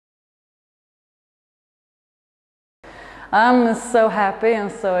I'm so happy and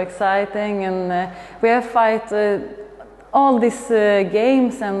so exciting, and we have fight all these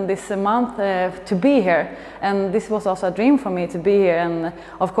games and this month to be here, and this was also a dream for me to be here, and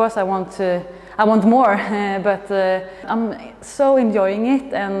of course I want more, but I'm so enjoying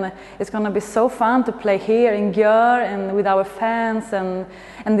it, and it's gonna be so fun to play here in Győr and with our fans, and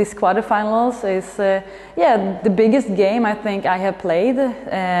these quarterfinals is the biggest game I think I have played,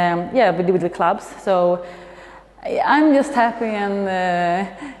 with the clubs. So I'm just happy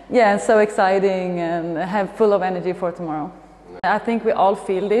and so exciting and have full of energy for tomorrow. I think we all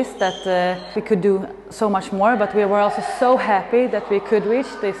feel this, that we could do so much more, but we were also so happy that we could reach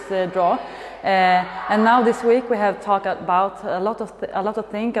this draw. And now this week we have talked about a lot of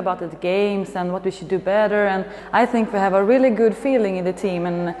things about the games and what we should do better, and I think we have a really good feeling in the team,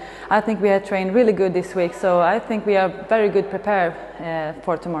 and I think we have trained really good this week, so I think we are very good prepared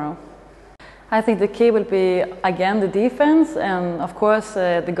for tomorrow. I think the key will be again the defense, and of course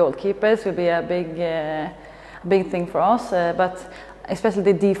the goalkeepers will be a big thing for us, but especially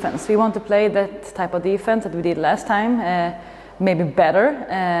the defense. We want to play that type of defense that we did last time, maybe better,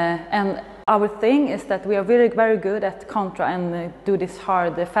 and our thing is that we are very good at contra and do this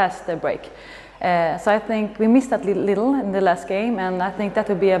hard, fast break. So I think we missed that little in the last game, and I think that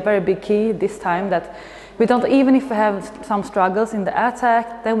will be a very big key this time, that we don't, even if we have some struggles in the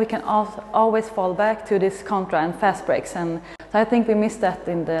attack, then we can always fall back to this contra and fast breaks, and so I think we missed that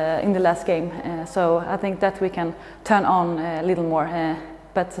in the last game. So I think that we can turn on a little more.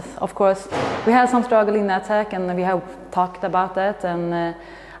 But of course we had some struggle in attack, and we have talked about that, and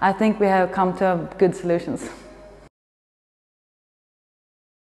I think we have come to good solutions.